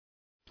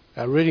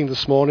Our reading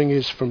this morning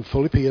is from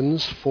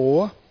Philippians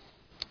 4,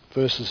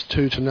 verses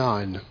 2 to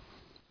 9.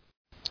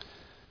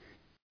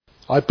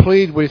 I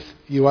plead with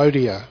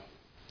Euodia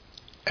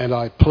and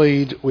I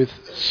plead with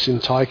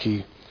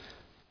Syntyche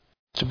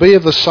to be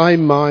of the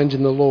same mind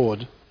in the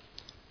Lord.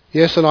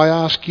 Yes, and I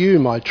ask you,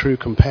 my true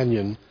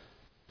companion,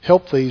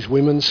 help these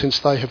women since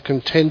they have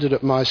contended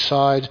at my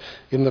side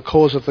in the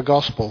cause of the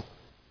gospel,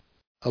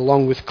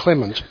 along with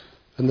Clement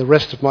and the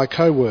rest of my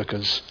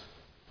co-workers,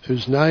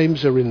 whose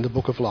names are in the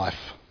book of life.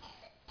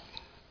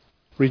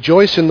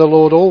 Rejoice in the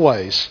Lord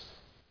always.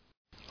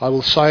 I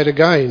will say it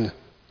again,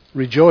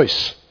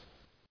 rejoice.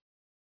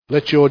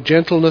 Let your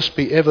gentleness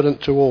be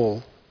evident to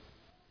all.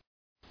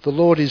 The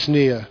Lord is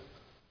near.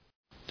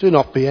 Do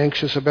not be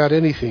anxious about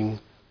anything,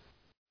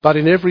 but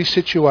in every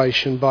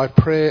situation, by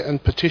prayer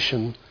and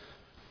petition,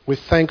 with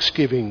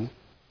thanksgiving,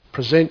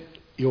 present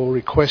your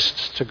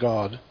requests to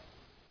God.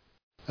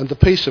 And the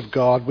peace of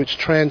God, which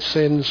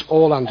transcends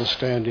all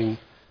understanding,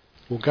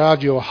 will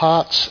guard your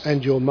hearts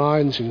and your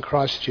minds in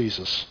Christ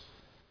Jesus.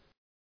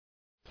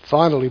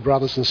 Finally,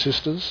 brothers and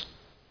sisters,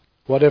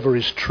 whatever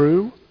is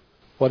true,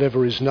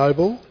 whatever is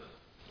noble,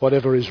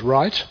 whatever is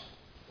right,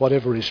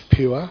 whatever is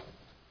pure,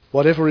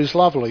 whatever is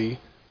lovely,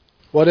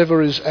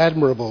 whatever is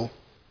admirable,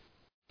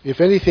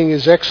 if anything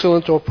is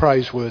excellent or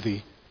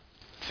praiseworthy,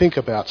 think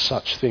about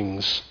such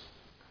things.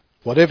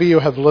 Whatever you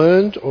have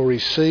learned or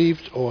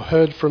received or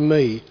heard from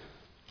me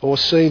or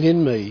seen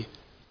in me,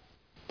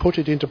 put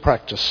it into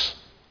practice,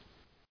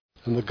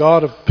 and the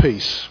God of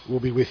peace will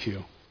be with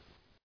you.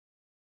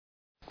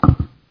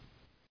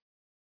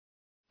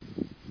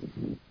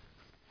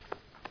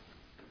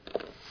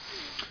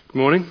 Good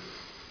morning.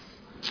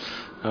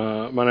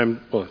 My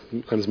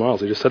name's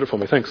Miles. You just said it for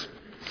me. Thanks.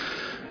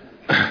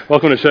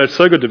 Welcome to church.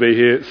 So good to be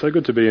here. So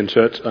good to be in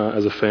church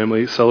as a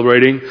family,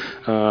 celebrating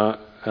our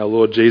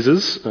Lord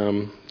Jesus.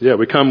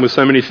 We come with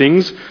so many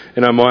things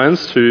in our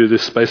minds to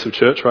this space of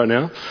church right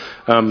now.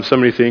 So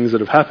many things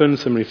that have happened,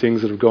 so many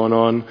things that have gone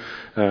on.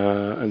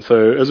 And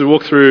so as we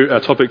walk through our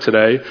topic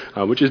today,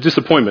 which is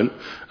disappointment,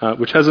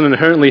 which has an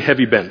inherently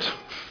heavy bent,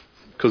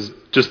 because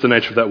just the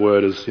nature of that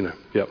word is,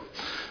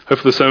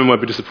 Hopefully the sermon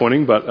won't be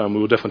disappointing, but we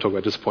will definitely talk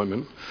about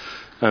disappointment.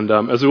 And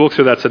as we walk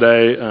through that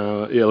today,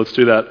 let's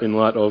do that in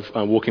light of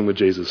walking with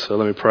Jesus. So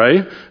let me pray,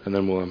 and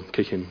then we'll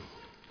kick in.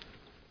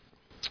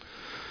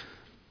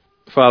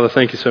 Father,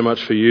 thank you so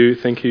much for you.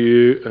 Thank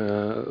you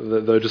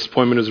that though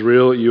disappointment is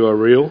real, you are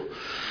real.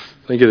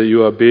 Thank you that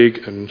you are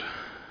big and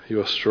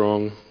you are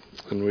strong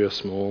and we are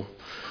small.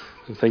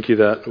 And thank you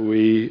that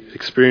we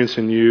experience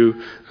in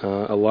you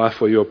a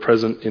life where you are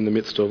present in the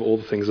midst of all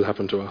the things that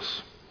happen to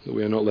us, that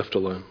we are not left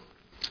alone.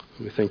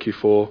 We thank you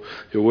for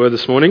your word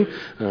this morning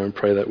and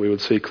pray that we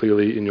would see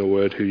clearly in your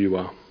word who you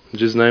are. In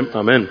Jesus' name,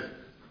 amen.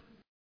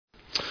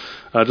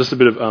 Just a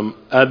bit of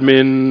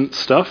admin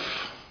stuff,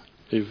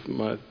 if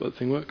my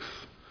thing works.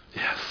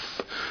 Yes.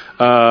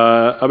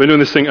 I've been doing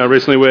this thing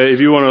recently where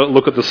if you want to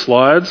look at the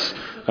slides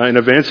in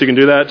advance, you can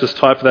do that. Just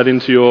type that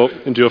into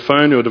your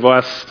phone, your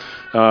device,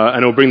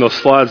 and it will bring those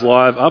slides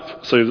live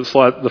up. So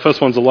the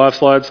first one's the live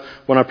slides.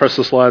 When I press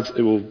the slides,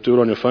 it will do it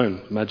on your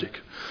phone. Magic.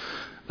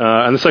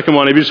 And the second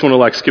one, if you just want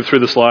to skip through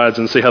the slides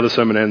and see how the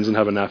sermon ends and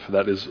have a nap,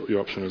 that is your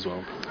option as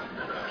well.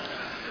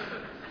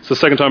 It's the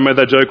second time I made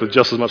that joke with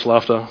just as much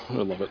laughter. I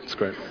love it. It's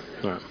great.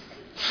 All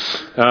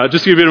right.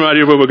 Just to give you an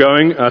idea of where we're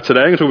going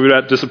today, I'm going to talk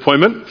about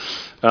disappointment.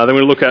 Then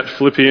we're going to look at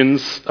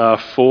Philippians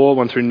 4,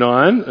 1 through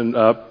 9. And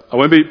I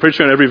won't be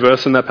preaching on every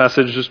verse in that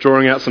passage, just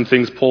drawing out some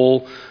things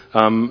Paul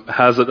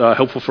has that are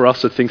helpful for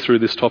us to think through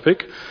this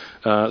topic.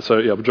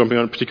 We're jumping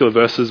on particular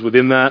verses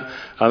within that.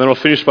 And then I'll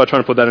finish by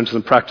trying to put that into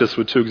some practice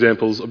with two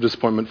examples of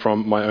disappointment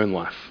from my own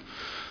life.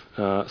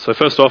 So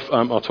first off,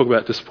 I'll talk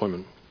about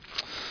disappointment.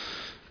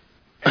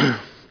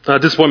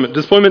 Disappointment.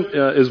 Disappointment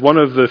is one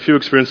of the few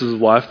experiences of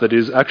life that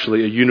is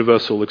actually a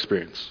universal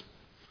experience.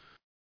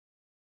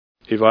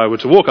 If I were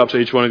to walk up to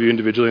each one of you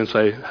individually and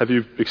say, have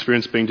you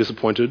experienced being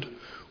disappointed?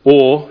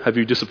 Or have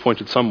you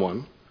disappointed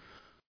someone?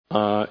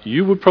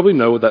 You would probably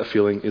know what that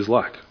feeling is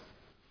like.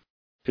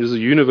 It is a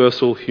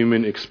universal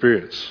human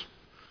experience.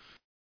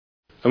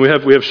 And we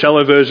have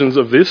shallow versions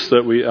of this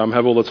that we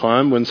have all the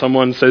time. When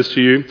someone says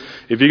to you,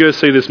 if you go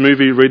see this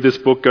movie, read this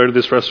book, go to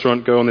this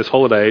restaurant, go on this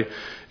holiday,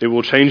 it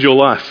will change your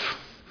life.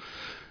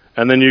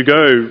 And then you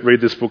go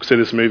read this book, see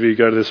this movie,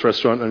 go to this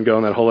restaurant and go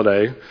on that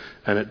holiday,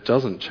 and it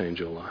doesn't change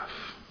your life.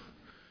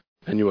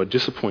 And you are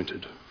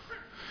disappointed.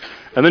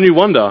 And then you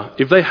wonder,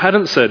 if they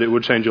hadn't said it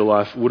would change your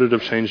life, would it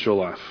have changed your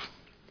life?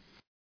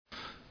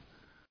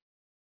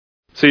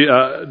 See,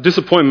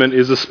 disappointment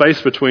is a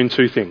space between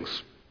two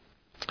things.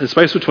 A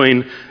space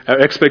between our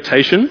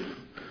expectation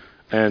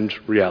and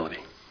reality.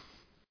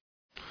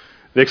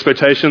 The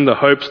expectation, the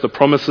hopes, the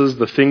promises,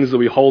 the things that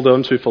we hold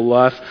on to for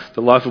life,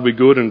 that life will be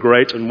good and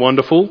great and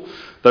wonderful.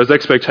 Those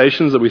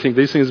expectations that we think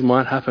these things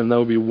might happen, they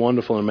will be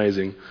wonderful and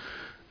amazing.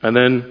 And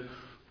then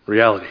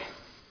reality.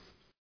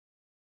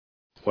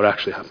 What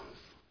actually happens.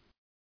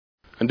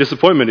 And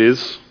disappointment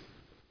is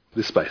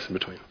this space in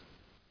between.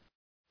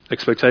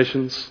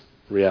 Expectations,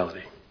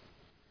 reality.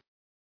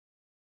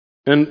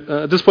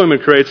 And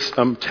disappointment creates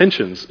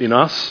tensions in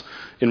us,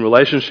 in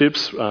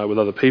relationships with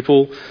other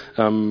people,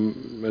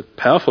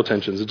 powerful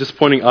tensions.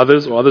 Disappointing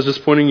others or others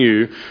disappointing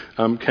you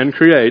can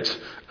create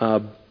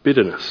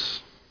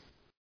bitterness,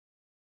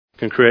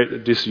 can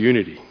create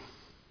disunity.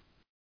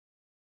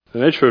 The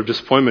nature of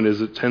disappointment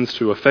is it tends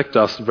to affect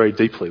us very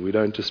deeply. We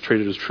don't just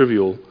treat it as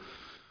trivial.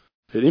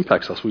 It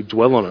impacts us. We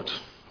dwell on it.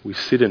 We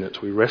sit in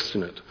it. We rest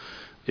in it.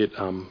 It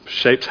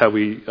shapes how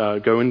we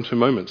go into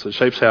moments. It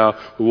shapes how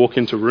we walk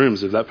into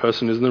rooms. If that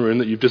person is in the room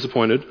that you've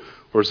disappointed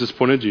or has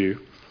disappointed you,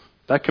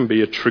 that can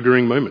be a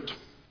triggering moment.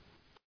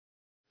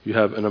 You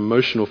have an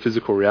emotional,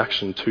 physical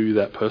reaction to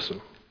that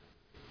person.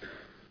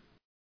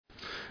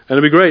 And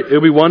it'd be great,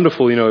 it'd be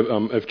wonderful,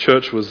 if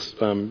church was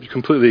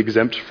completely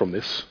exempt from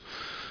this.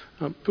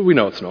 But we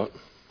know it's not.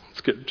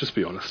 Just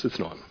be honest, it's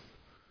not.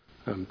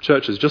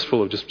 Church is just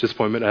full of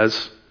disappointment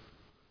as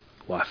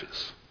life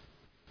is.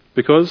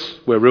 Because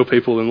we're real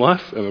people in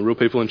life and we're real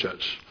people in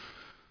church.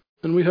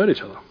 And we hurt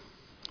each other.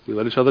 We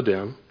let each other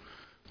down.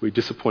 We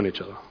disappoint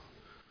each other.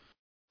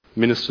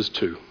 Ministers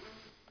too.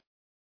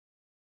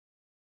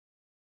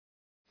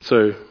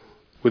 So,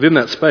 within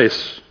that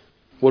space,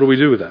 what do we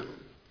do with that?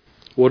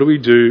 What do we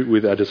do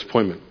with our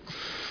disappointment?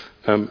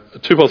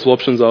 Two possible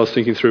options I was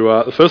thinking through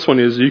are, the first one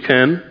is you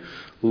can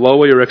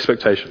lower your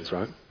expectations,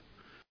 right?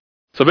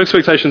 So if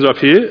expectations are up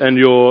here and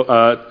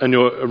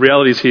your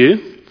reality is here,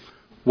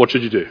 what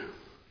should you do?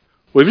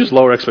 Well, if you just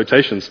lower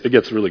expectations, it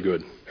gets really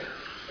good.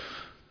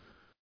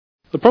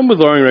 The problem with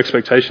lowering your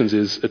expectations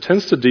is it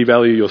tends to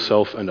devalue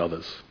yourself and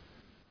others.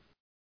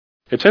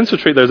 It tends to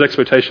treat those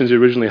expectations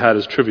you originally had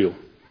as trivial.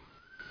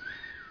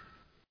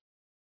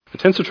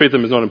 It tends to treat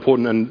them as not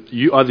important, and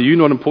either you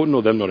not important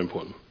or them not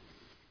important.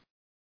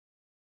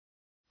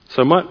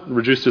 So it might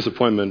reduce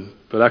disappointment,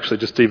 but actually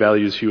just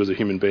devalues you as a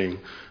human being.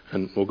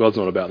 And, well, God's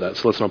not about that,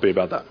 so let's not be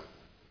about that.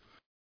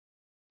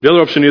 The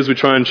other option is we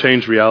try and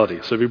change reality.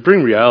 So if we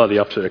bring reality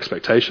up to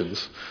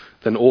expectations,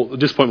 then all the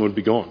disappointment would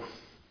be gone.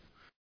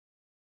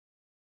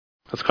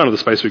 That's kind of the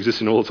space we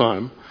exist in all the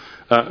time.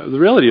 The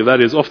reality of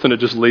that is often it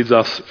just leaves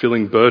us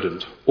feeling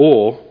burdened,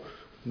 or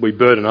we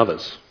burden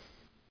others.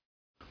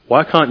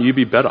 Why can't you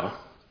be better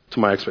to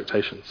my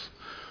expectations?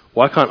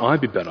 Why can't I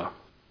be better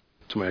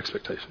to my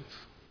expectations?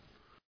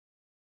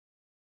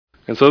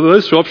 And so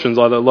those two options,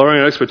 either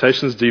lowering our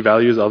expectations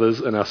devalues others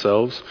and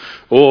ourselves,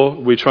 or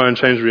we try and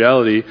change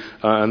reality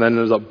and then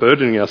ends up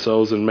burdening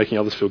ourselves and making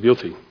others feel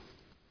guilty.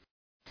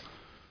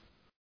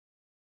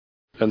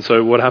 And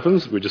so what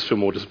happens? We just feel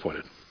more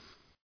disappointed.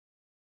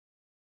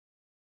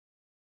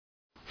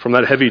 From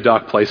that heavy,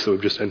 dark place that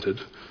we've just entered,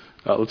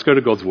 let's go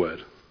to God's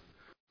Word.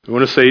 We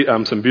want to see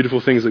some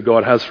beautiful things that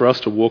God has for us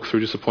to walk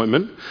through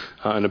disappointment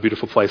and a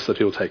beautiful place that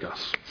He'll take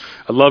us.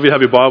 I'd love you to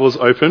have your Bibles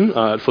open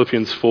at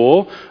Philippians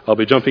 4. I'll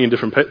be jumping in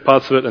different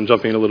parts of it and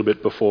jumping in a little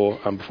bit before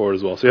it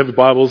as well. So you have your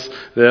Bibles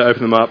there,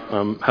 open them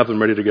up, have them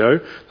ready to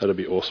go. That'd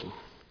be awesome.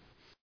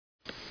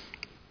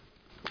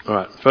 All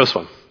right, first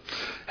one.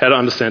 How to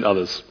understand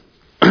others.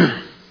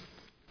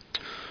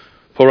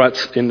 Paul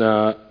writes in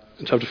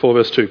chapter 4,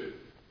 verse 2.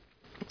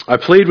 I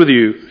plead with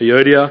you,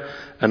 Euodia,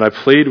 and I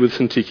plead with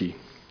Syntyche,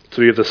 to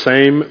be of the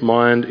same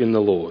mind in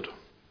the Lord.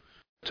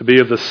 To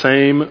be of the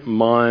same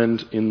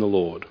mind in the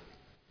Lord.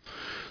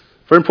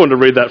 Very important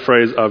to read that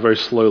phrase very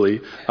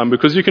slowly,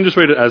 because you can just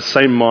read it as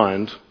same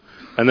mind,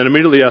 and then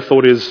immediately our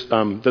thought is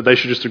that they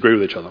should just agree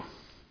with each other.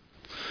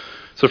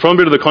 So from a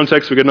bit of the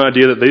context, we get an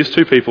idea that these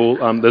two people,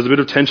 there's a bit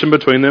of tension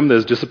between them,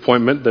 there's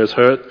disappointment, there's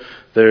hurt,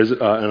 there's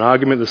an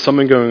argument, there's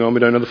something going on, we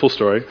don't know the full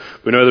story.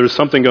 We know there is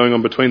something going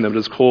on between them that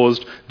has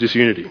caused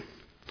disunity.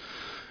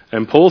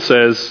 And Paul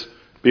says,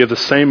 be of the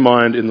same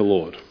mind in the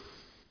Lord.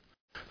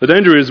 The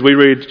danger is we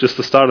read just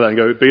the start of that and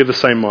go, be of the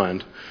same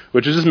mind,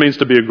 which just means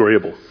to be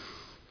agreeable.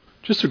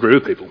 Just agree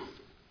with people.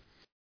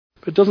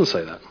 But it doesn't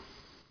say that.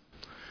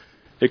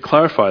 It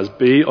clarifies,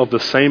 be of the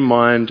same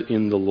mind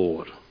in the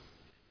Lord.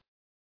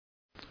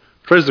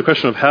 It raises the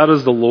question of how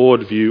does the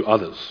Lord view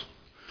others?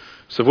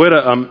 So if we're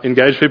to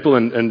engage people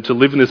and to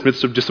live in this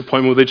midst of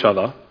disappointment with each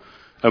other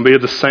and be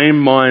of the same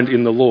mind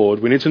in the Lord,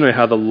 we need to know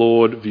how the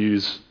Lord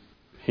views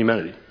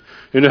humanity.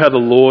 We know how the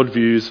Lord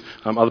views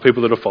other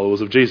people that are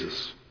followers of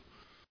Jesus.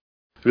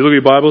 If you look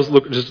at your Bibles,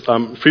 look just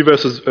a few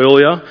verses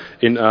earlier,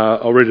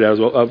 I'll read it out as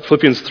well,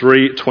 Philippians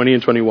 3, 20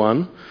 and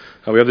 21.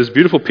 We have this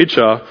beautiful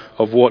picture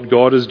of what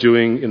God is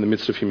doing in the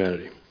midst of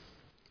humanity.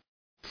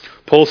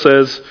 Paul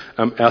says,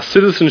 our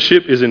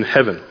citizenship is in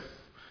heaven,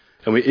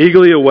 and we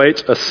eagerly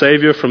await a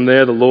Saviour from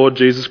there, the Lord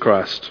Jesus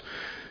Christ,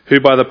 who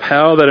by the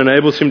power that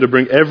enables him to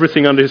bring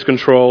everything under his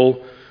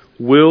control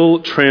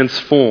will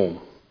transform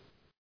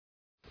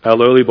our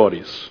lowly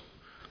bodies,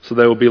 so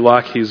they will be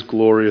like his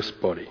glorious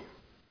body.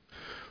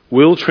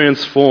 Will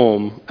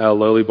transform our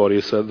lowly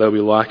bodies so that they'll be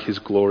like his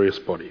glorious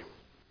body.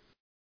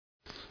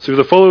 So for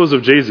the followers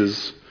of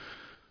Jesus,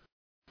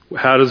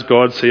 how does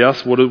God see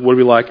us? What are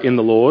we like in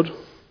the Lord?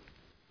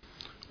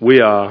 We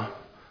are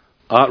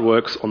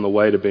artworks on the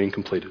way to being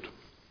completed.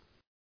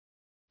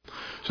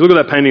 So look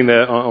at that painting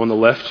there on the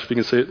left, if you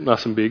can see it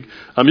nice and big.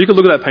 You can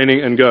look at that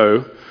painting and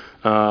go,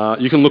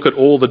 You can look at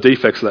all the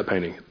defects of that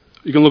painting.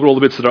 You can look at all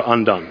the bits that are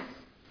undone.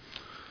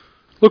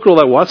 Look at all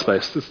that white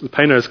space. The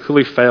painter has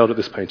clearly failed at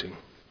this painting.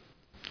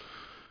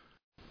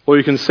 Or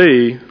you can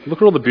see,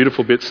 look at all the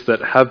beautiful bits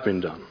that have been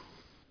done.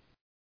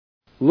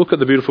 Look at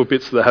the beautiful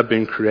bits that have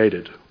been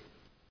created.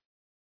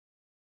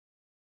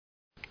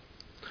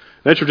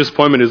 The nature of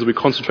disappointment is that we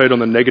concentrate on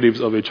the negatives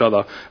of each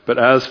other, but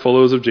as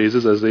followers of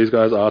Jesus, as these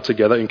guys are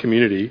together in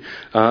community,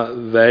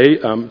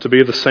 to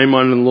be of the same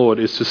mind in the Lord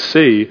is to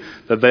see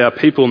that they are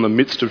people in the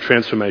midst of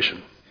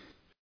transformation.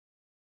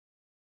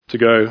 To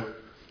go,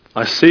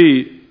 I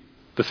see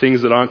the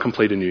things that aren't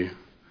complete in you,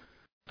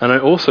 and I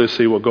also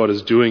see what God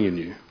is doing in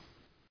you.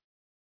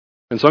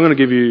 And so I'm going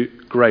to give you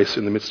grace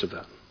in the midst of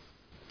that.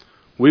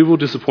 We will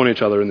disappoint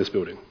each other in this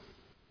building.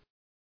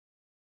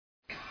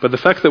 But the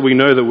fact that we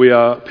know that we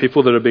are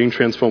people that are being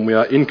transformed, we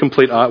are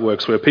incomplete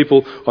artworks, we're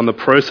people on the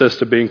process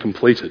to being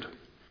completed,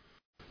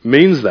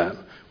 means that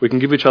we can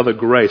give each other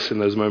grace in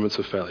those moments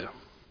of failure.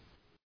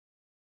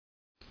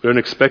 We don't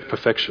expect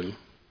perfection.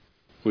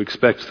 We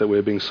expect that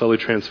we're being slowly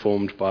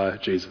transformed by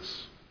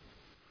Jesus.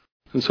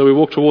 And so we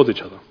walk towards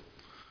each other.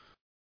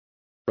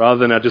 Rather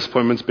than our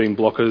disappointments being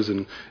blockers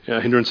and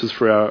hindrances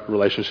for our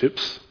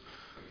relationships,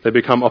 they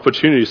become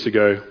opportunities to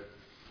go,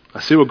 I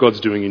see what God's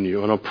doing in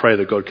you, and I'll pray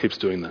that God keeps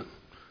doing that.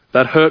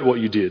 That hurt what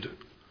you did,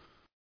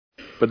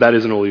 but that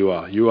isn't all you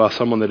are. You are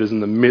someone that is in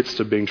the midst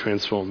of being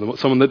transformed,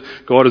 someone that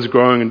God is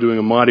growing and doing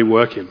a mighty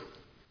work in.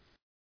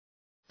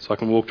 So I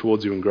can walk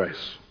towards you in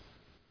grace.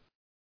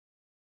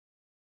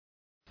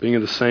 Being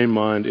of the same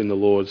mind in the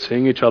Lord,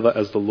 seeing each other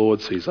as the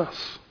Lord sees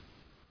us.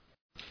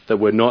 That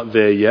we're not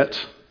there yet,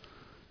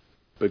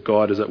 but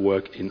God is at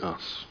work in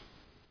us.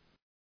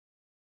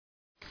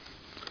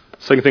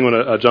 Second thing I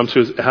want to jump to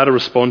is how to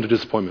respond to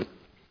disappointment.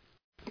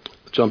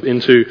 Jump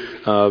into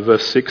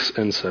verse 6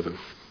 and 7.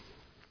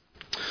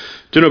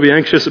 Do not be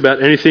anxious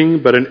about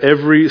anything, but in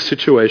every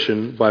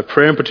situation, by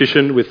prayer and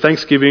petition, with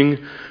thanksgiving,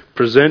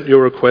 present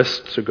your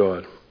requests to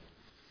God.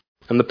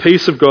 And the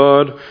peace of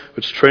God,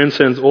 which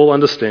transcends all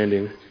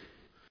understanding,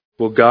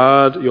 will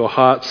guard your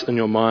hearts and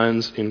your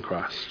minds in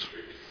Christ.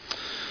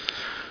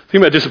 The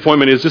thing about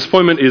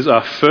disappointment is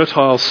a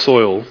fertile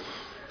soil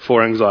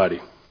for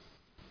anxiety,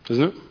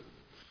 isn't it?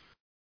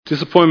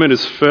 Disappointment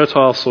is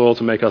fertile soil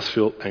to make us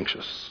feel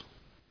anxious.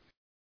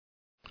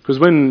 Because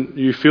when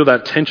you feel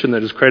that tension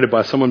that is created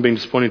by someone being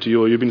disappointing to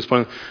you or you've been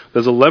disappointed,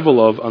 there's a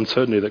level of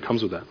uncertainty that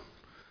comes with that.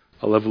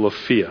 A level of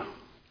fear.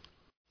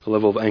 A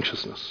level of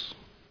anxiousness.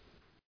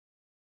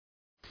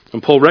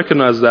 And Paul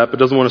recognizes that but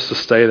doesn't want us to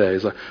stay there.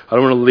 He's like, I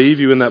don't want to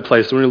leave you in that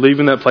place. I don't want to leave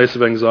you in that place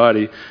of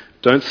anxiety.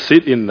 Don't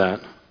sit in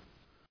that,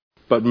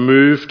 but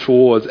move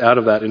towards out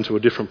of that into a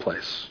different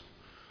place.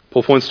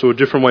 Paul points to a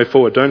different way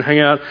forward. Don't hang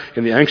out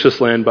in the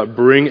anxious land, but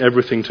bring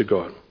everything to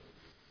God.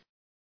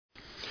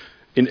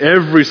 In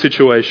every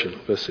situation,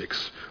 verse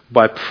 6,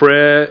 by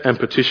prayer and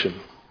petition,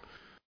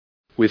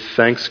 with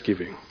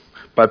thanksgiving,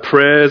 by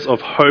prayers of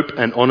hope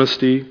and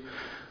honesty,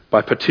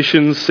 by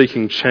petitions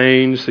seeking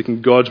change,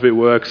 seeking God to be at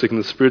work, seeking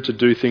the Spirit to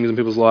do things in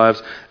people's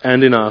lives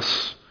and in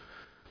us,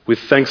 with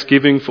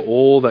thanksgiving for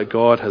all that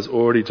God has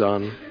already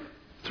done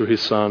through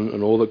his Son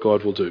and all that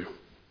God will do.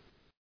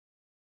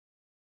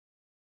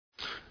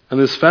 And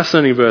this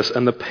fascinating verse,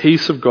 and the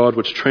peace of God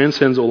which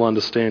transcends all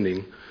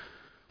understanding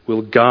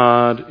will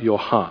guard your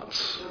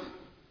hearts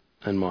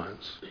and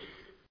minds.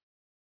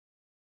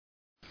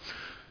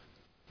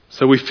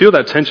 So we feel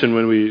that tension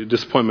when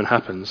disappointment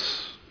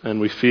happens, and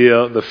we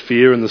feel the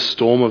fear and the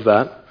storm of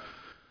that.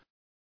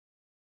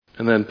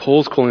 And then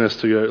Paul's calling us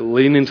to go,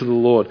 lean into the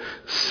Lord,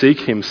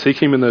 seek him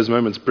in those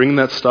moments, bring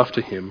that stuff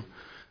to him,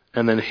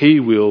 and then he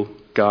will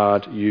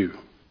guard you.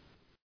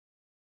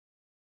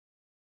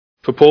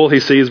 For Paul, he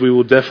sees we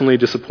will definitely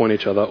disappoint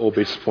each other or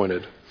be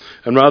disappointed.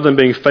 And rather than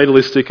being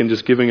fatalistic and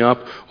just giving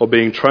up or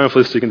being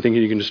triumphalistic and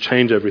thinking you can just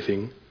change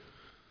everything,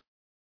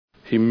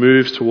 he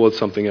moves towards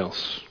something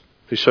else.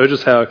 He shows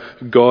us how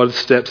God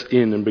steps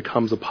in and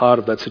becomes a part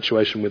of that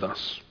situation with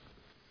us.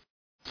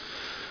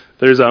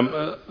 There's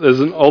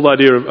an old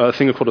idea of a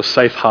thing called a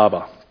safe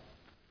harbour.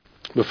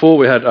 Before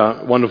we had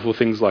wonderful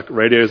things like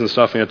radios and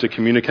stuff, and you had to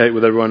communicate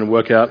with everyone and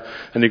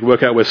you could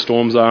work out where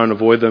storms are and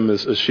avoid them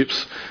as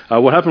ships.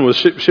 What happened was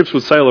ships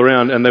would sail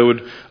around and they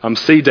would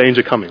see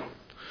danger coming.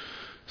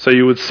 So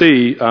you would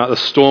see a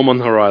storm on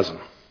the horizon,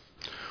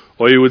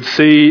 or you would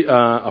see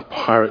a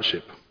pirate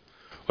ship,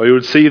 or you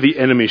would see the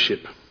enemy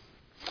ship,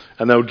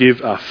 and they would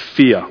give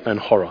fear and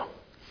horror,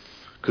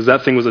 because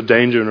that thing was a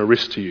danger and a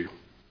risk to you.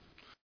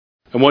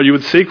 And what you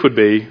would seek would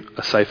be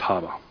a safe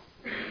harbour.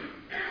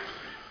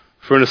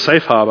 For in a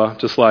safe harbour,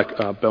 just like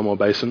Belmore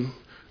Basin,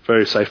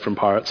 very safe from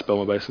pirates,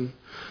 Belmore Basin,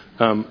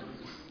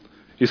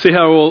 you see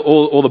how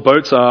all the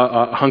boats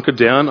are hunkered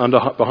down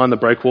behind the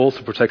breakwalls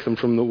to protect them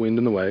from the wind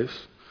and the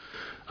waves.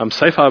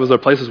 Safe harbours are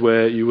places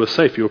where you were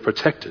safe, you were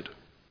protected.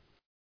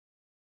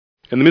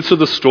 In the midst of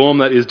the storm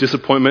that is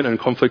disappointment and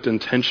conflict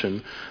and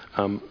tension,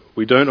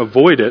 we don't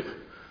avoid it,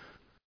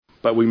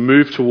 but we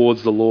move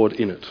towards the Lord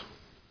in it.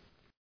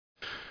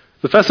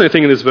 The fascinating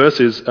thing in this verse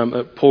is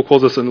Paul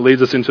calls us and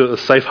leads us into a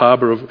safe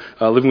harbour of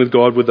living with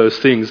God with those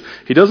things.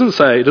 He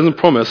doesn't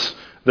promise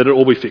that it'll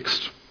all be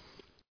fixed.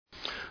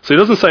 So he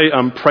doesn't say,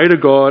 pray to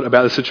God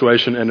about the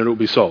situation and it'll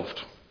be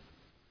solved.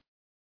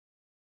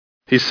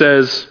 He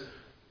says,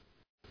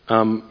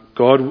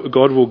 God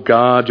will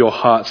guard your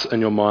hearts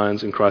and your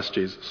minds in Christ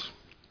Jesus.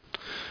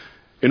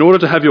 In order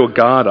to have your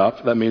guard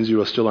up, that means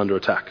you are still under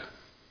attack.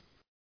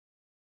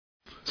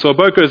 So a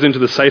boat goes into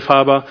the safe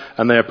harbour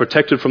and they are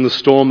protected from the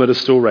storm that is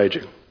still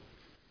raging.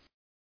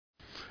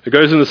 It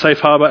goes in the safe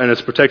harbour and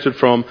it's protected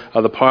from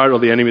the pirate or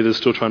the enemy that is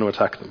still trying to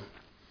attack them.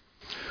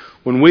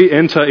 When we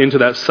enter into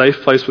that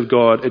safe place with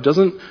God, it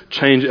doesn't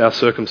change our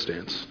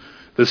circumstance.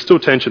 There's still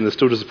tension, there's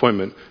still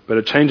disappointment, but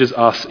it changes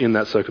us in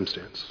that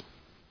circumstance.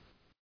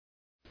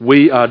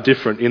 We are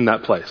different in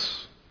that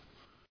place.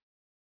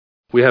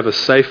 We have a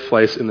safe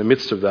place in the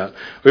midst of that.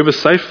 We have a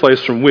safe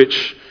place from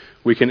which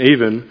we can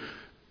even,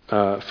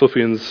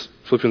 Philippians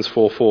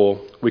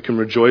 4:4, we can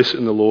rejoice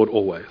in the Lord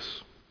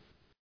always.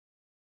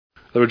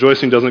 The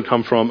rejoicing doesn't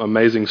come from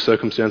amazing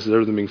circumstances,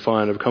 everything being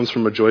fine. It comes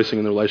from rejoicing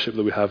in the relationship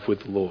that we have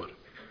with the Lord.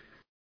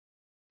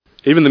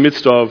 Even in the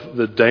midst of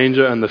the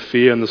danger and the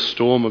fear and the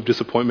storm of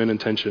disappointment and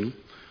tension,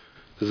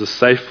 there's a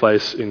safe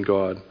place in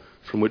God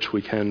from which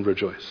we can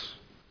rejoice,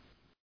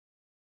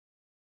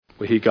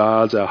 where he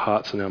guards our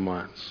hearts and our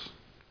minds,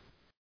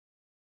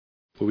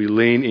 where we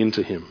lean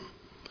into him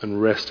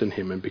and rest in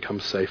him and become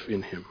safe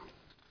in him.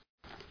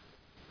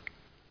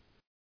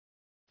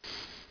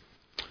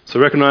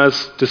 So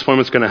recognize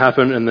disappointment's going to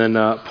happen, and then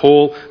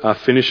Paul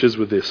finishes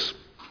with this.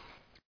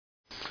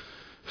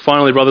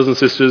 Finally, brothers and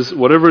sisters,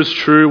 whatever is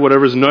true,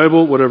 whatever is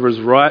noble, whatever is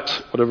right,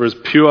 whatever is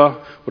pure,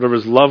 whatever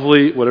is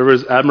lovely, whatever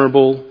is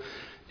admirable,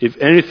 if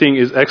anything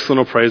is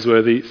excellent or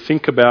praiseworthy,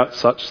 think about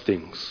such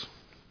things.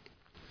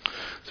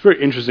 It's a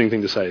very interesting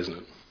thing to say, isn't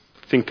it?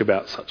 Think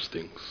about such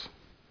things.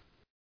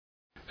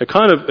 It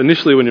kind of,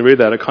 initially when you read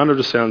that, it kind of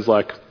just sounds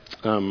like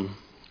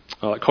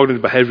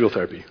cognitive behavioural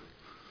therapy.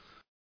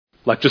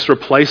 Like just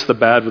replace the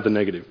bad with the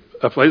negative.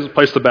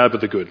 Replace the bad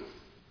with the good.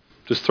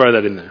 Just throw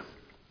that in there.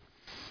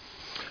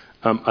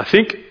 I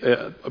think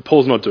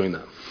Paul's not doing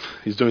that.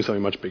 He's doing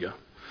something much bigger.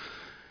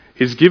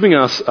 He's giving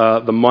us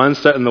the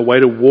mindset and the way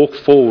to walk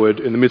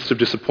forward in the midst of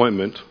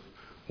disappointment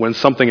when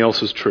something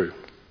else is true.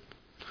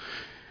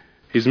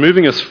 He's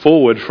moving us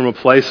forward from a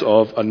place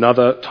of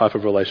another type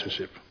of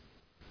relationship.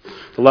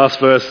 The last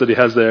verse that he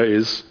has there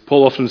is,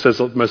 Paul often says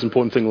the most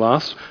important thing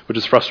last, which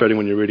is frustrating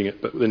when you're reading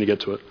it, but then you get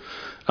to it.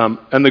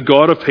 And the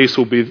God of peace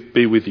will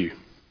be with you.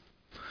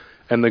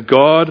 And the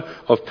God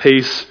of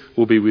peace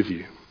will be with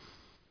you.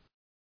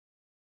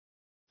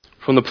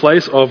 From the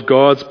place of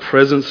God's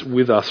presence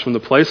with us, from the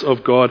place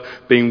of God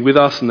being with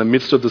us in the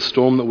midst of the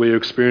storm that we are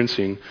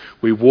experiencing,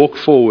 we walk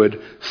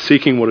forward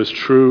seeking what is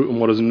true and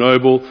what is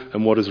noble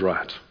and what is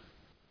right.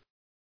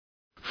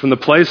 From the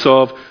place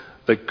of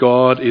that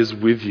God is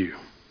with you.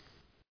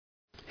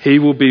 He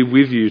will be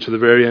with you to the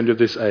very end of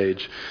this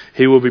age.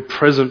 He will be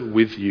present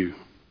with you.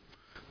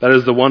 That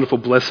is the wonderful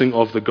blessing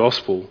of the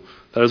gospel.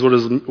 That is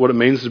what it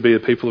means to be a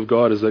people of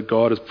God, is that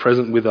God is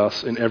present with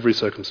us in every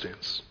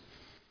circumstance.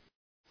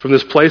 From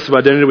this place of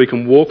identity, we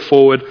can walk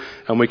forward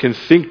and we can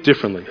think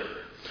differently.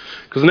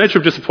 Because the nature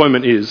of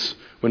disappointment is,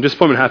 when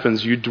disappointment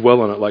happens, you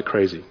dwell on it like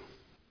crazy.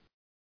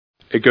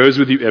 It goes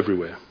with you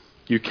everywhere.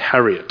 You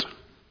carry it.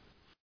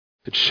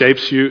 It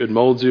shapes you, it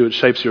molds you, it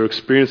shapes your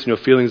experience and your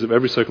feelings of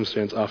every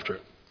circumstance after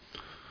it.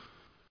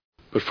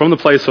 But from the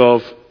place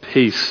of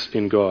peace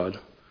in God,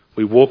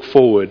 we walk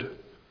forward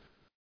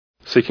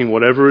seeking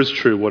whatever is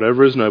true,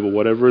 whatever is noble,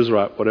 whatever is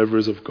right, whatever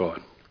is of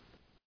God.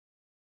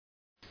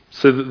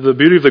 So the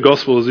beauty of the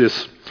gospel is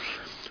this.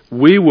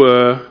 We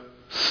were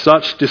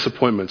such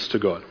disappointments to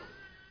God.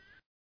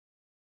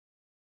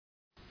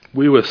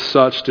 We were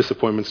such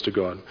disappointments to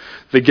God.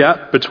 The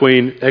gap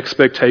between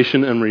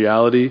expectation and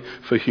reality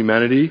for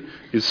humanity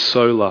is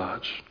so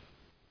large.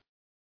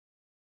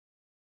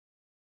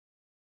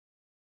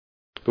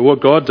 But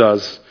what God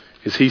does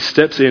is he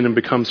steps in and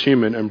becomes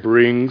human and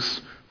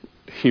brings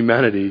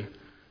humanity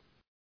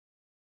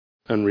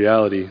and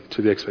reality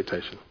to the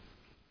expectation.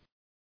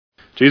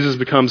 Jesus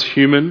becomes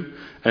human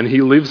and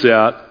he lives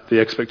out the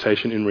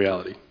expectation in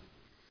reality.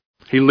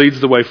 He leads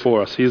the way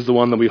for us. He's the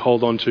one that we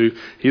hold on to.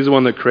 He's the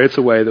one that creates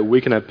a way that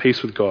we can have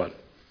peace with God.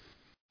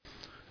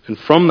 And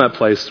from that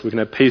place, we can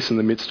have peace in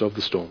the midst of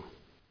the storm.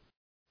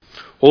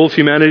 All of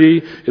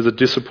humanity is a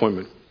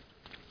disappointment.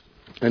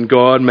 And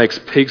God makes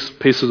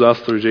peace with us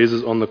through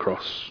Jesus on the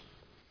cross.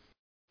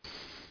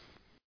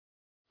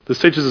 This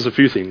teaches us a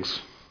few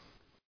things.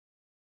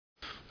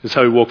 This is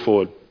how we walk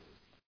forward.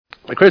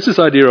 It creates this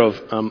idea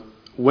of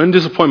when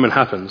disappointment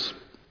happens,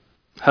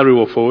 how do we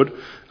walk forward?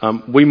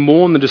 We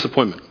mourn the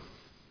disappointment.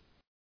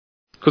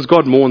 Because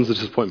God mourns the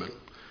disappointment.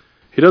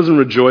 He doesn't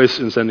rejoice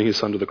in sending his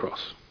son to the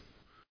cross.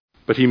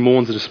 But he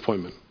mourns the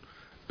disappointment.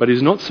 But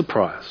he's not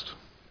surprised.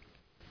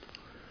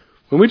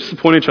 When we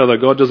disappoint each other,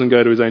 God doesn't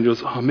go to his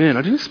angels, oh man,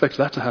 I didn't expect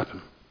that to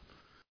happen.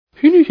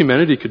 Who knew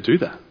humanity could do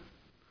that?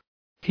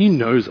 He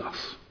knows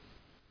us.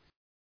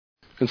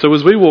 And so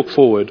as we walk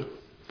forward,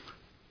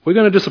 We're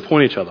going to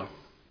disappoint each other.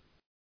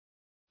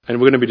 And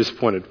we're going to be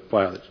disappointed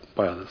by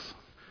others.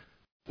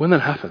 When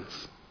that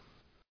happens,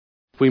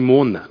 we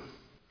mourn that.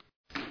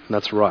 And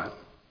that's right.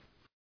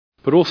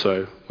 But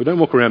also, we don't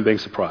walk around being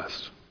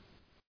surprised.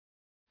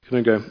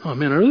 You don't go, oh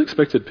man, I really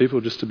expected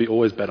people just to be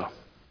always better.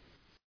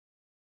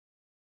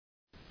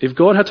 If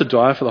God had to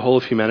die for the whole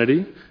of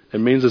humanity, it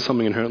means there's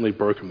something inherently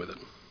broken with it.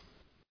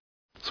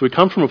 So we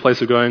come from a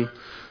place of going,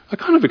 I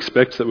kind of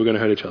expect that we're going to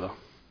hurt each other.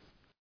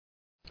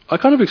 I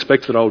kind of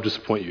expect that I'll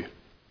disappoint you.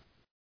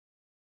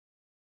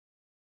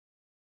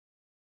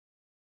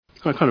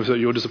 I kind of thought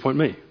you'll disappoint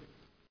me.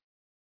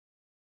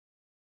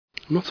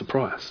 I'm not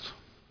surprised.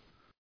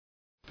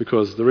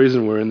 Because the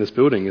reason we're in this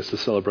building is to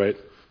celebrate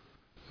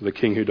the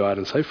King who died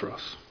and saved for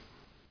us.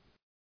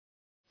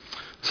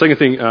 The second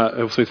thing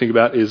I also think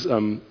about is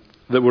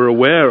that we're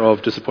aware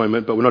of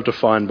disappointment, but we're not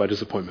defined by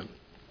disappointment.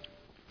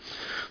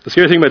 The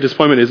scary thing about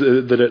disappointment is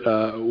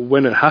that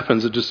when it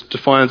happens, it just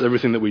defines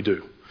everything that we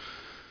do.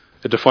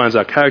 It defines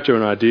our character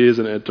and ideas,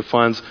 and it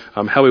defines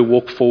how we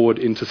walk forward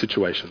into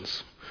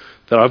situations.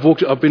 That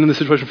I've been in this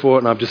situation before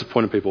and I've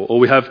disappointed people. Or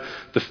we have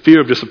the fear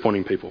of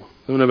disappointing people.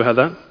 Anyone ever had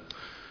that?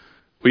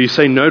 Where you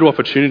say no to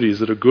opportunities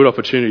that are good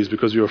opportunities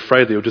because you're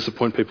afraid that you'll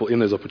disappoint people in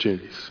those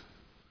opportunities.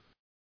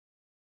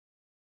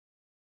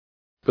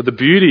 But the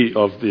beauty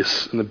of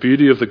this and the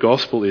beauty of the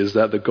gospel is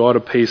that the God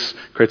of peace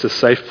creates a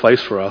safe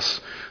place for us,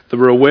 that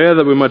we're aware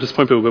that we might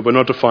disappoint people, but we're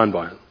not defined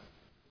by it.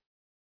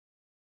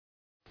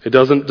 It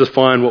doesn't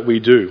define what we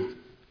do.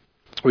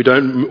 We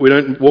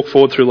don't walk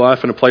forward through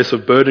life in a place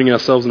of burdening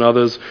ourselves and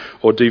others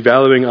or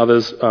devaluing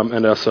others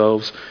and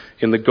ourselves.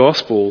 In the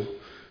gospel,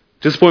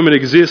 disappointment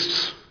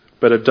exists,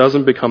 but it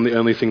doesn't become the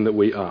only thing that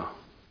we are.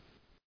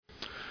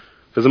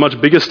 There's a much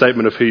bigger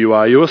statement of who you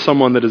are. You are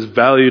someone that is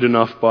valued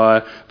enough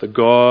by the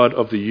God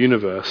of the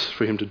universe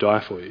for him to die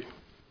for you.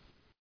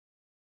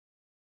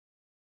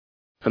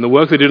 And the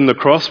work they did on the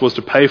cross was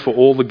to pay for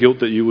all the guilt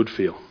that you would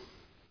feel.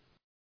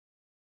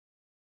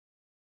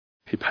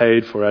 He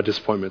paid for our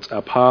disappointments,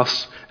 our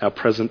past, our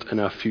present, and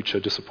our future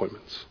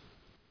disappointments.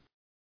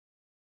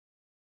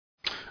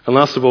 And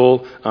last of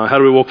all, how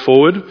do we walk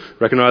forward?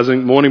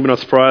 Recognizing, mourning but not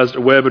surprised,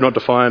 aware but not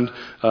defined.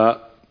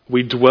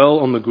 We dwell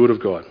on the good of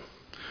God.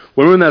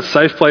 When we're in that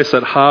safe place,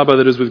 that harbour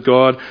that is with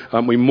God,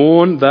 we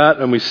mourn that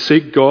and we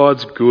seek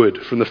God's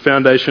good from the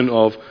foundation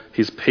of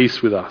his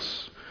peace with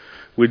us.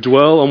 We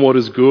dwell on what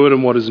is good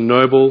and what is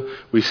noble.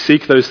 We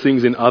seek those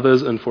things in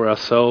others and for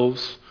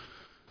ourselves.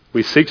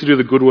 We seek to do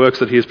the good works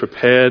that he has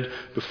prepared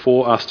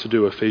before us to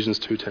do, Ephesians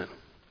 2:10.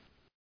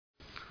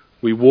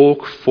 We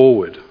walk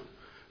forward,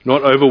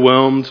 not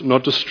overwhelmed,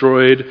 not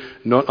destroyed,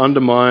 not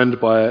undermined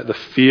by the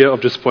fear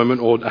of disappointment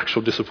or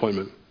actual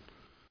disappointment.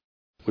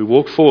 We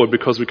walk forward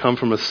because we come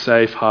from a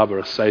safe harbour,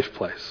 a safe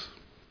place.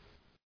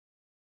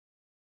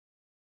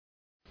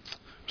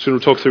 I'm just going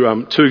to talk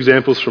through two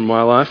examples from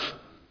my life,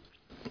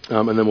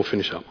 and then we'll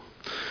finish up.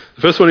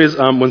 The first one is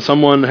when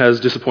someone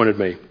has disappointed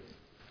me.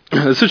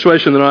 The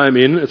situation that I am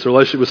in, it's a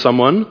relationship with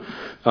someone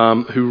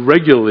who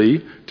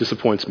regularly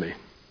disappoints me.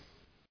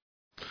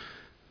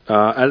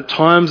 At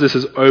times this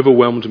has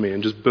overwhelmed me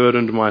and just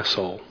burdened my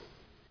soul.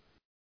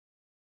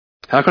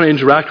 How can I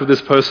interact with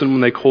this person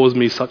when they cause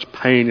me such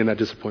pain in that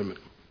disappointment?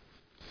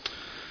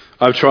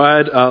 I've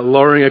tried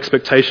lowering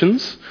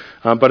expectations,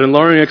 but in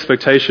lowering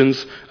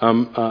expectations,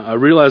 I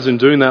realized in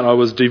doing that I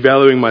was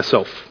devaluing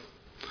myself.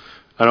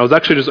 And I was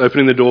actually just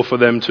opening the door for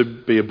them to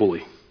be a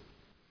bully.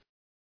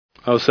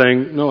 I was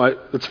saying, no,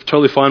 it's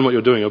totally fine what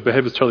you're doing. Your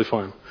behaviour is totally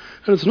fine.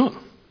 And it's not.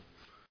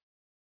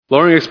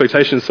 Lowering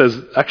expectations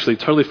says, actually,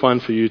 totally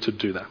fine for you to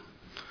do that.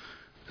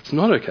 It's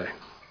not okay.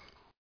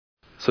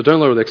 So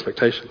don't lower the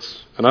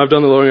expectations. And I've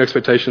done the lowering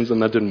expectations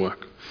and that didn't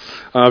work.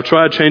 I've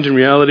tried changing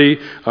reality.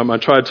 I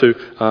tried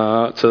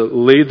to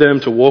lead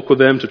them, to walk with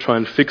them, to try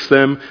and fix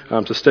them,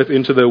 to step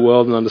into their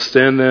world and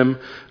understand them.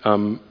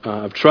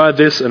 I've tried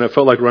this and it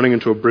felt like running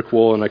into a brick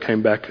wall and I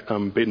came back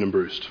beaten and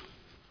bruised.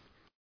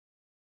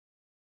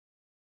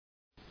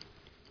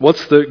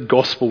 What's the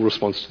gospel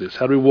response to this?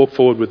 How do we walk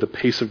forward with the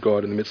peace of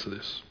God in the midst of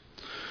this?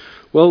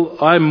 Well,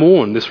 I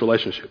mourn this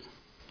relationship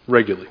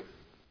regularly.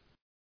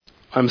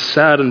 I'm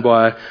saddened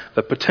by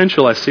the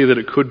potential I see that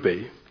it could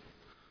be,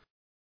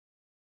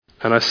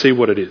 and I see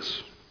what it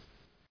is.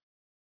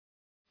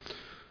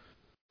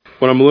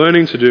 What I'm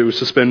learning to do is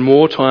to spend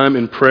more time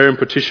in prayer and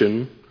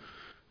petition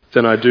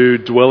than I do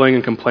dwelling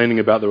and complaining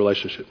about the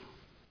relationship.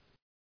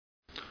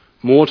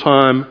 More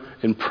time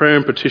in prayer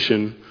and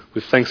petition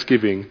with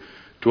thanksgiving,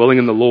 dwelling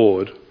in the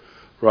Lord,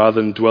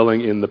 rather than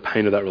dwelling in the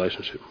pain of that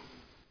relationship.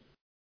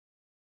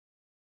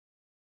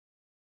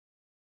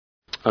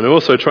 And I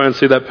also try and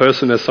see that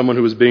person as someone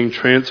who is being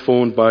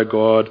transformed by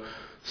God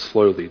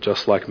slowly,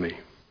 just like me.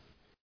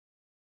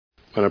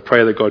 And I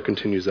pray that God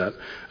continues that.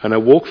 And I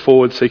walk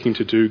forward seeking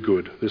to do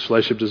good. This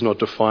relationship does not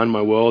define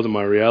my world and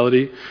my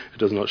reality. It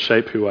does not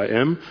shape who I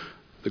am.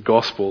 The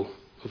gospel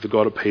of the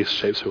God of peace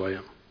shapes who I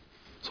am.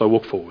 So I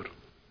walk forward.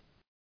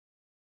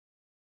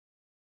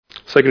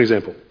 Second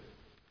example.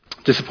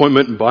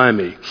 Disappointment by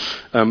me.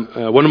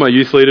 One of my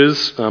youth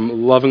leaders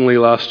lovingly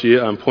last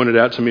year pointed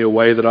out to me a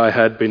way that I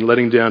had been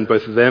letting down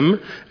both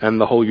them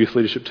and the whole youth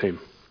leadership team.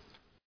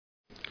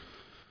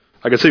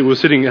 I could see, we were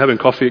sitting having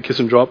coffee at Kiss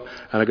and Drop,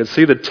 and I could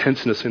see the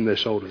tenseness in their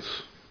shoulders.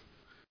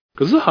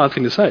 Because it's a hard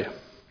thing to say.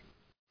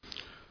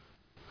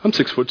 I'm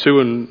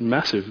 6'2" and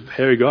massive,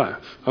 hairy guy.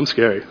 I'm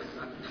scary.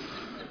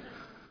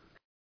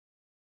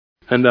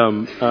 And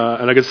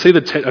I could see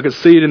I could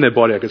see it in their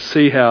body. I could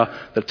see how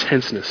the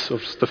tenseness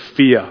of the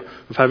fear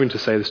of having to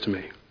say this to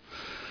me.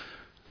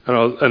 And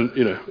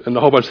the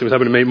whole bunch of things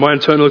happened to me. My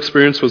internal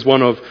experience was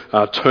one of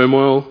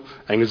turmoil,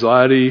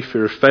 anxiety,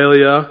 fear of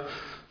failure.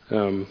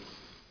 And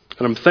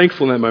I'm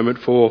thankful in that moment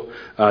for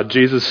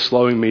Jesus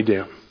slowing me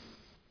down,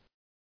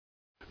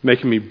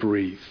 making me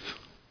breathe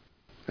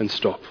and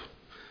stop.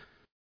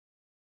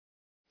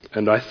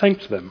 And I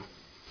thanked them.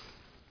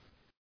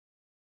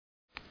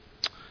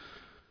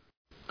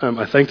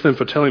 I thanked them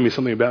for telling me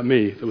something about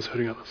me that was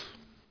hurting others.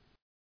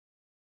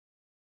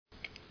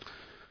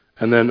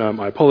 And then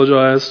I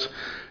apologized,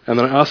 and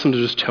then I asked them to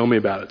just tell me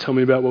about it. Tell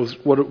me about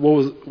what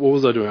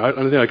was I doing? I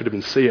don't think I could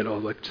even see it. I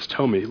was like, just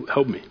tell me,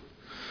 help me.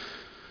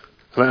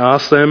 And I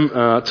asked them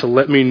to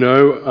let me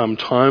know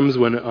times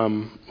when.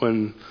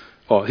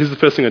 Here's the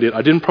first thing I did.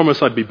 I didn't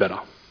promise I'd be better.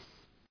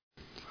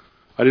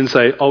 I didn't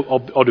say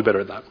I'll do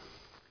better at that.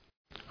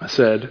 I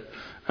said,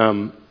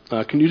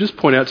 can you just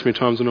point out to me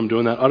times when I'm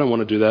doing that? I don't want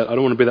to do that. I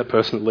don't want to be that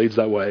person that leads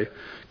that way.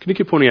 Can you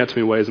keep pointing out to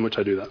me ways in which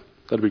I do that?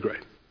 That'd be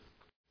great.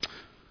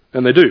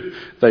 And they do.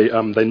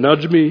 They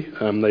nudge me,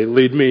 they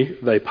lead me,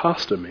 they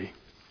pastor me.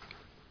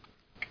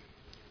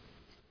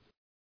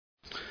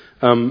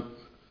 And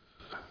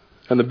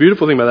the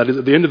beautiful thing about that is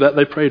at the end of that,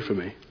 they prayed for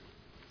me.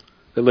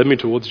 They led me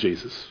towards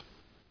Jesus.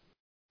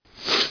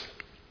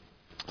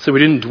 So we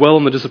didn't dwell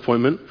on the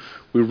disappointment.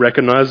 We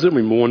recognized it,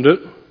 we mourned it,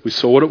 we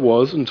saw what it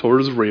was and told it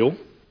was real.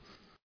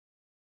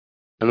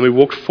 And then we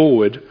walked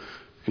forward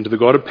into the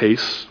God of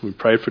peace. We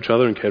prayed for each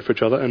other and cared for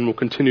each other, and we'll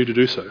continue to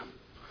do so.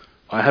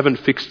 I haven't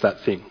fixed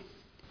that thing.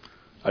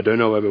 I don't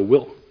know if I ever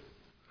will.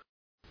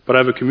 But I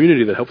have a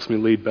community that helps me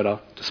lead better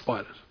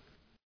despite it.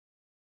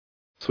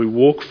 So we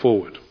walk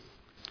forward.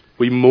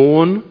 We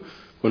mourn,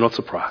 we're not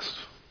surprised.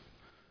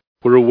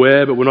 We're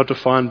aware, but we're not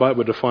defined by it.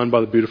 We're defined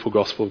by the beautiful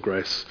gospel of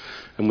grace.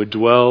 And we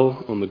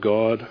dwell on the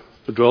good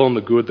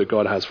that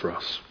God has for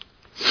us.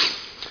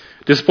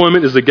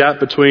 Disappointment is the gap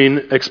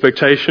between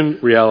expectation,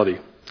 reality,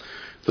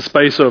 the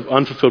space of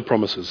unfulfilled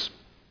promises.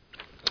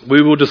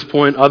 We will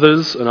disappoint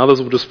others, and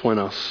others will disappoint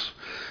us.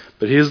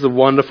 But here's the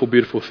wonderful,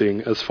 beautiful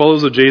thing. As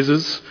followers of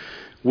Jesus,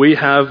 we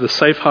have the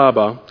safe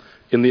harbour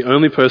in the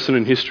only person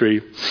in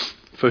history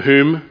for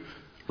whom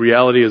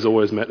reality has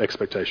always met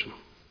expectation.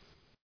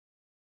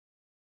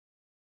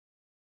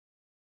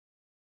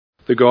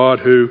 The God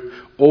who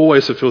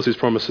always fulfills his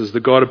promises, the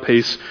God of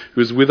peace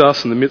who is with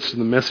us in the midst of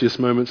the messiest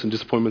moments and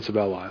disappointments of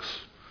our lives.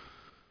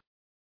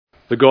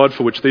 The God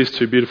for which these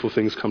two beautiful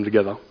things come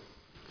together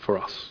for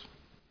us.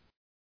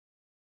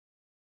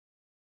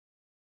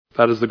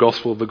 That is the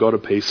gospel of the God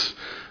of peace.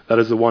 That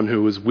is the one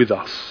who is with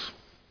us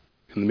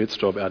in the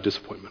midst of our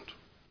disappointment.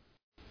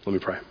 Let me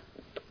pray.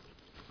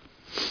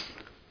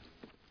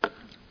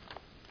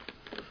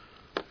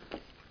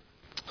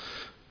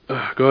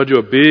 God, you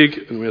are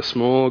big and we are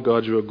small.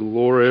 God, you are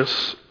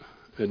glorious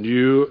and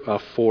you are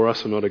for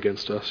us and not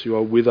against us. You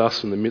are with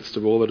us in the midst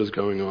of all that is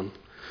going on.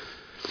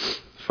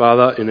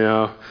 Father, in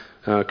our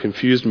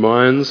confused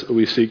minds,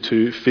 we seek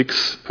to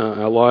fix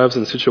our lives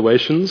and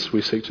situations.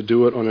 We seek to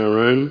do it on our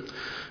own.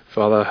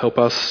 Father, help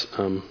us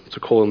to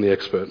call in the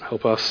expert.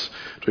 Help us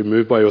to be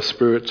moved by your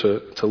Spirit,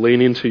 to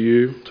lean into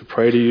you, to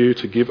pray to you,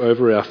 to give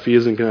over our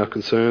fears and our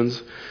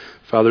concerns.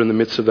 Father, in the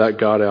midst of that,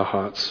 guard our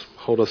hearts.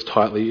 Hold us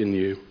tightly in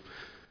you.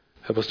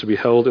 Help us to be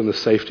held in the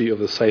safety of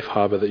the safe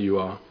harbour that you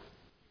are.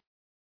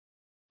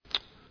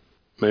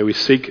 May we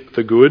seek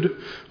the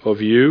good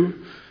of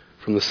you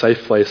from the safe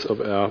place of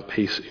our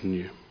peace in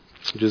you.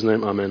 In Jesus'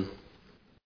 name, amen.